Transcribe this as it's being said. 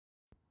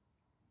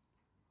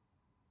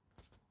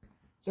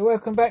So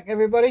welcome back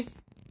everybody,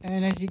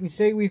 and as you can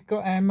see we've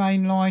got our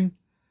main line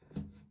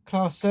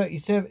class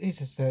 37. It's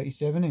a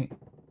 37, isn't it?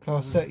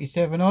 Class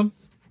 37 on.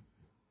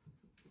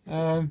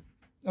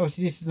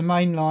 Obviously this is the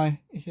main line.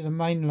 This is a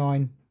main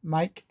line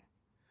make.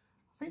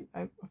 I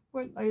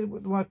think they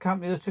were the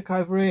company that took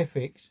over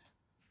Airfix.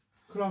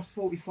 Class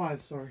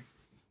 45, sorry.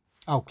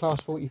 Oh,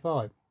 class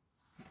 45.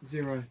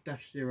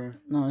 0-0.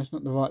 No, it's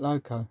not the right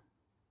loco.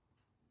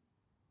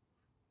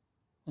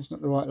 That's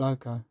not the right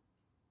loco.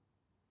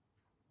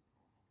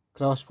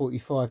 Class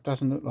 45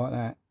 doesn't look like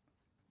that.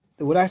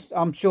 Well,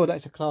 I'm sure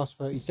that's a class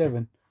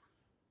 37.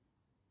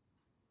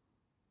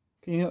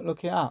 Can you not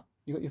look it up?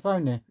 You got your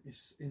phone there?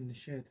 It's in the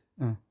shed.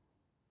 Oh.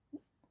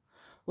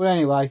 Well,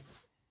 anyway,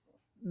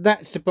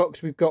 that's the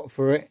box we've got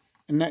for it,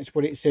 and that's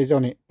what it says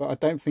on it. But I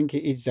don't think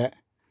it is that.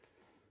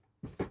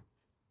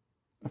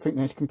 I think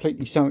that's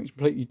something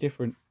completely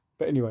different.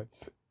 But anyway,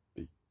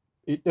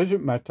 it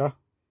doesn't matter.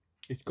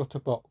 It's got a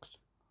box.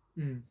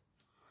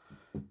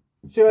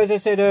 So as I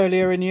said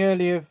earlier in the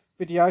earlier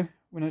video,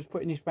 when I was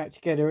putting this back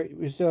together, it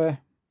was a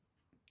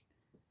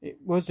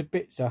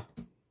bitzer.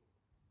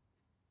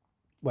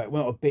 Well,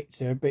 not a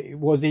bitzer, but it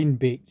was in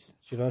bits,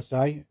 should I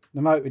say.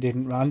 The motor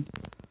didn't run.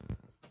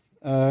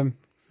 But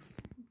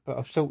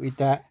I've sorted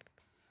that.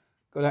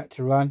 Got that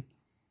to run.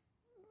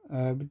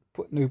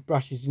 Put new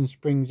brushes and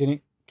springs in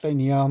it. Clean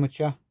the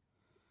armature.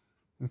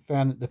 And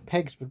found that the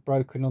pegs were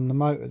broken on the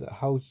motor that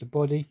holds the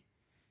body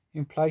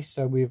in place.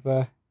 So we've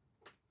done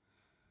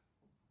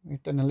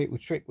a little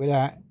trick with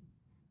that.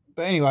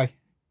 But anyway,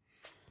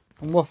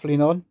 I'm waffling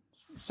on.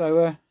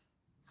 So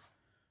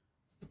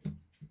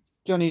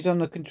Johnny's on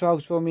the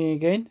controls for me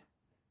again,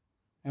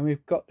 and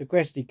we've got the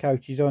Gresley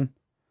coaches on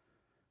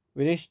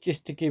with this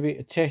just to give it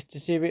a test to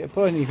see if it'll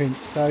pull anything.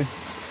 So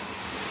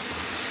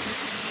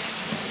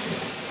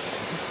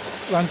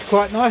runs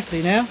quite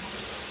nicely now.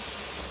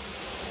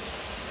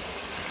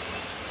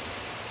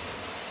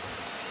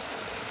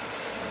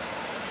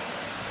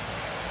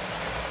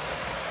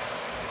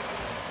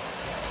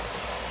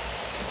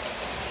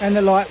 And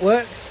the light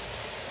works.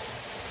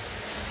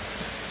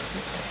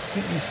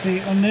 You can see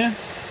it on there. No.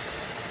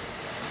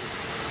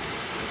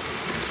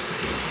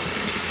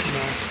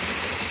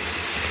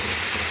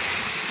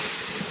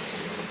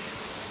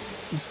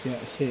 Must be able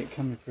to see it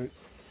coming through.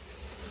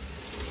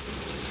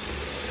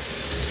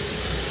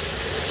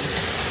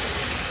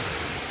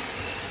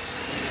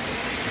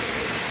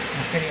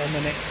 I'll get it on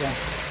the next one.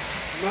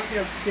 You might be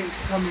able to see it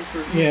coming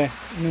through. Yeah,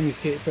 and then you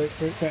see it better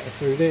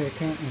through there,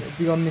 can't you? It'll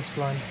be on this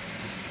line.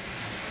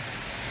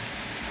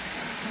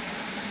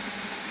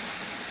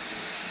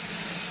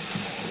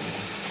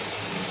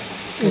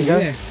 There you go.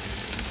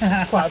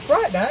 Yeah. Quite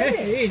bright now, isn't it?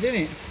 It is, isn't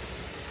it?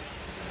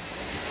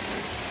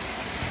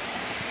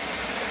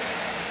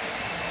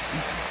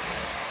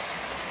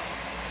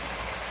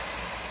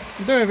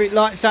 I don't know if it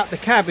lights up the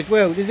cab as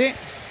well, does it?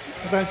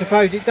 I don't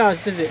suppose it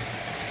does it?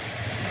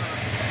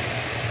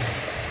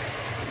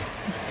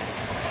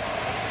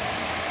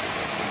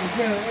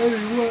 Yeah, it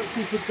only works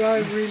if it's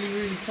going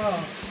really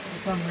fast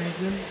for some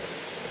reason.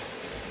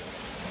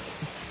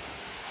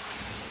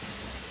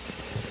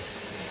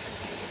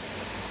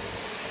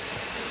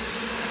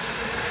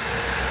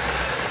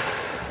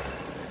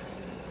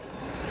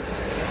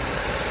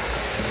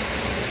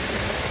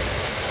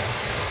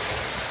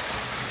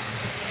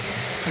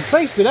 I'm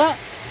pleased with that.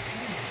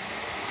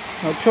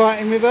 I'll try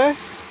it in reverse.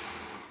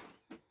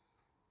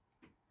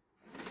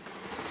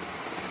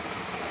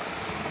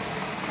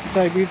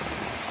 So we've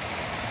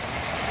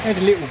had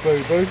a little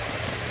boo-boo.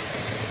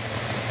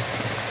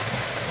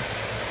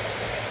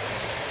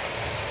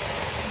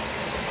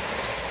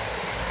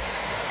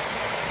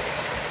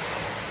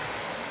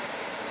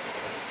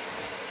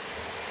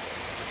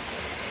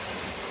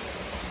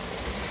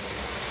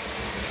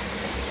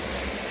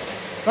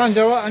 Runs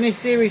alright on this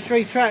Series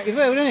 3 track as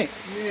well, doesn't it?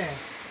 Yeah.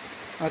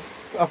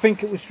 I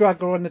think it will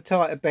struggle on the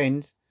tighter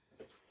bends.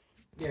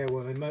 Yeah,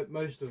 well,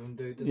 most of them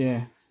do, don't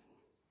Yeah.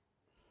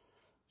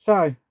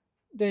 So,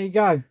 there you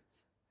go.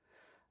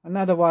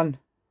 Another one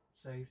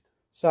they?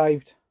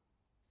 saved.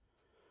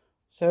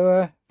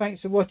 So,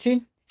 thanks for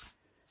watching.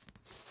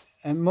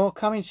 And more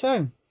coming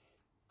soon.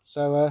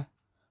 So,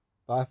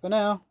 bye for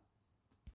now.